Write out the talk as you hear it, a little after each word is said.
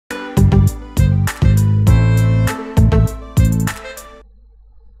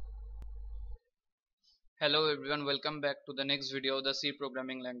Hello everyone, welcome back to the next video of the C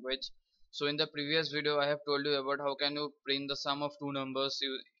programming language. So in the previous video I have told you about how can you print the sum of two numbers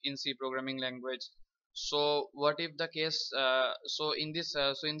in C programming language. So what if the case so in this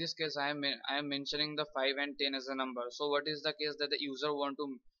case I am mentioning the 5 and 10 as a number. So what is the case that the user want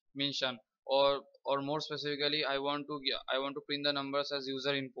to mention, or more specifically I want to print the numbers as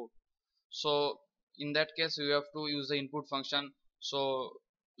user input. So in that case you have to use the input function.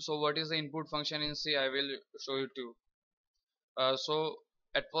 So what is the input function in C? I will show you to you. So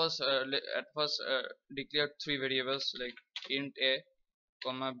at first declare three variables like int a,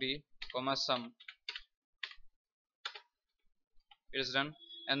 comma b, comma sum. It is done,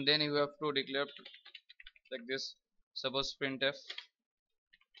 and then you have to declare like this. Suppose printf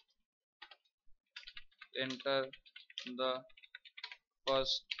enter the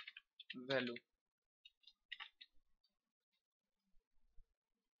first value.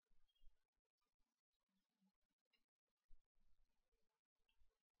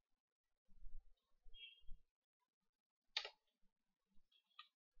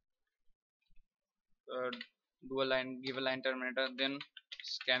 Do a line, give a line terminator, then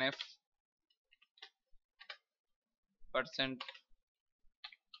scanf percent.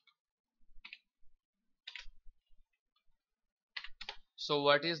 So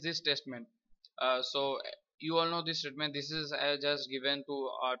what is this statement? So you all know this statement. This is just given to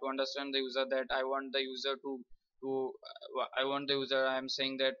understand the user that I want the user I want the user, I am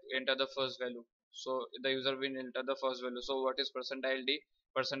saying that enter the first value. So the user will enter the first value. So what is percentile d?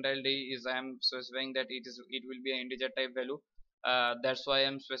 Percentile d is I am specifying that it will be an integer type value. That's why I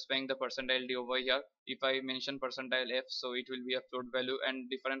am specifying the percentile d over here. If I mention percentile f, so it will be a float value, and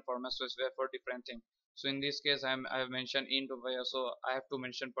different formats specify for different things. So in this case I have mentioned int over here, so I have to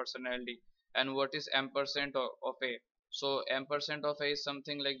mention percentile d. And what is ampersand of a? So ampersand of a is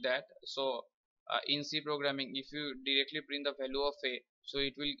something like that. So in C programming, if you directly print the value of a, so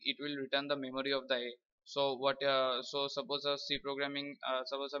it will return the memory of the a. So so suppose a C programming,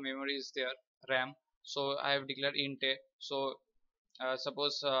 suppose a memory is there, RAM. So I have declared int a. So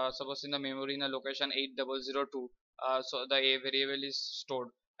suppose in the memory in a location 8002, so the a variable is stored.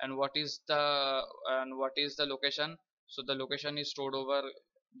 And what is the location? So the location is stored over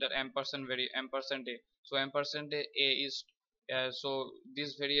the ampersand a. So ampersand a is so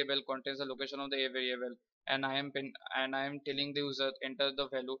this variable contains the location of the a variable, and I am telling the user enter the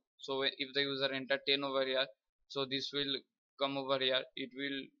value. So if the user enter 10 over here, so this will come over here. It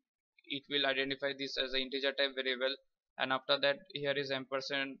will identify this as an integer type variable. And after that, here is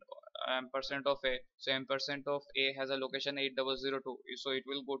ampersand of a. So ampersand of a has a location 8002, so it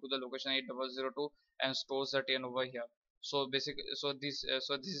will go to the location 8002 and stores the 10 over here. So basically, so this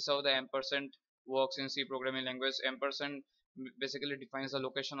is how the ampersand works in C programming language. Ampersand basically defines the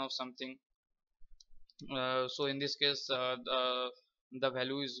location of something. So in this case, the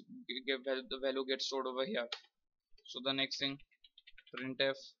value is the value gets stored over here. So the next thing,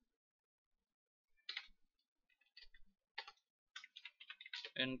 printf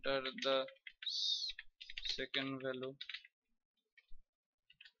enter the second value.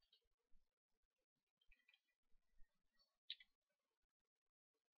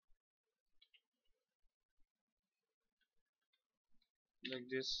 Like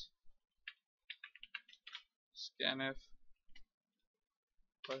this, scanf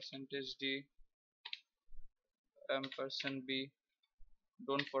percentage d ampersand b.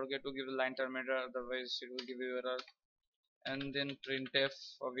 Don't forget to give the line terminator, otherwise it will give you error. And then printf,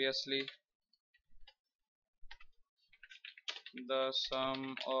 obviously the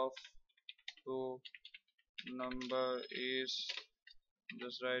sum of two number is,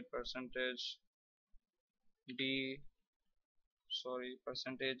 just write percentage d, sorry,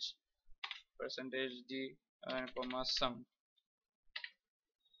 percentage d and comma sum.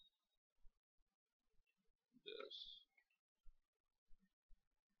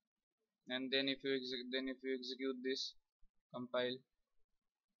 And then if you execute this, compile,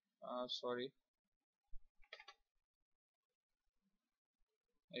 sorry,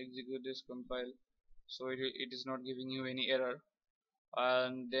 execute this, compile, so it is not giving you any error.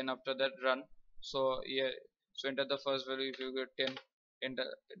 And then after that, run. So yeah, so enter the first value. If you get 10, enter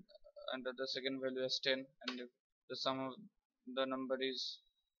the second value as 10, and if the sum of the number is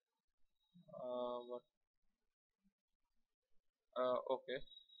what okay.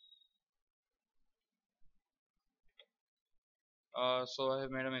 So I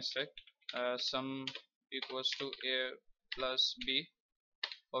have made a mistake. Sum equals to a plus b.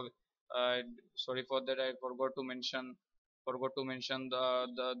 Okay. Sorry for that, I forgot to mention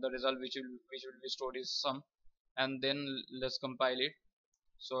the result which will be stored is sum. And then let's compile it.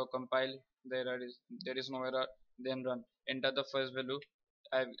 So compile there is no error. Then run. Enter the first value.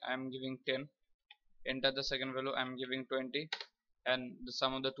 I'm giving 10. Enter the second value. I'm giving 20, and the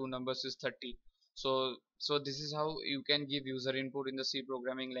sum of the two numbers is 30. So this is how you can give user input in the C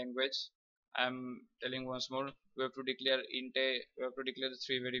programming language. I'm telling once more. We have to declare int a, we have to declare the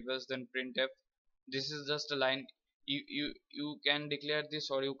three variables, then printf. This is just a line. You can declare this,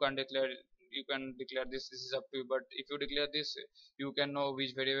 or you can declare, this is up to you. But if you declare this, you can know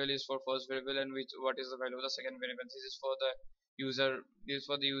which variable is for first variable and which what is the value of the second variable. This is for the user, this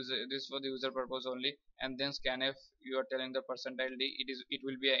is for the user purpose only. And then scanf, you are telling the percentile d, it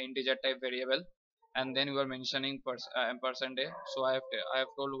will be an integer type variable, and then you are mentioning ampersand a. So I have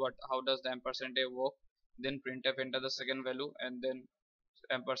told what, how does the ampersand a work. Then printf, enter the second value, and then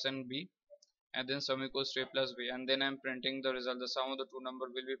ampersand b, and then sum equals to a plus b, and then I'm printing the result. The sum of the two number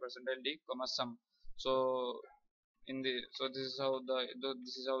will be percentile d comma sum. So this is how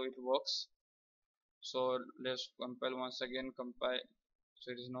this is how it works. So let's compile once again. Compile.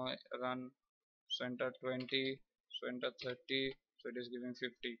 So it is now run. So enter 20. So enter 30. So it is giving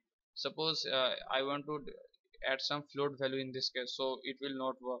 50. Suppose I want to add some float value in this case, so it will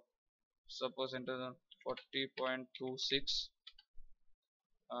not work. Suppose enter the 40.26.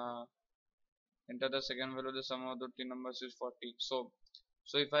 Enter the second value. The sum of the two numbers is 40. So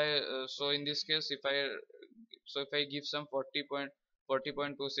if I so in this case, if I give some 40.26,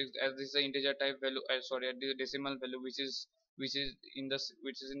 as this is the integer type value, sorry, at the decimal value, which is in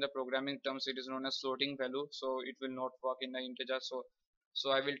the programming terms, it is known as floating value. So it will not work in the integer. So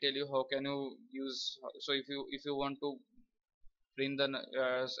I will tell you how can you use. So if you want to print the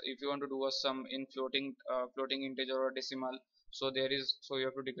if you want to do a sum in floating integer or decimal, so you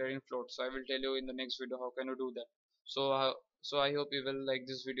have to declare in float. So I will tell you in the next video how can you do that. So I hope you will like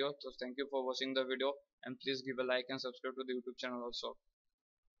this video. So thank you for watching the video, and please give a like and subscribe to the YouTube channel also.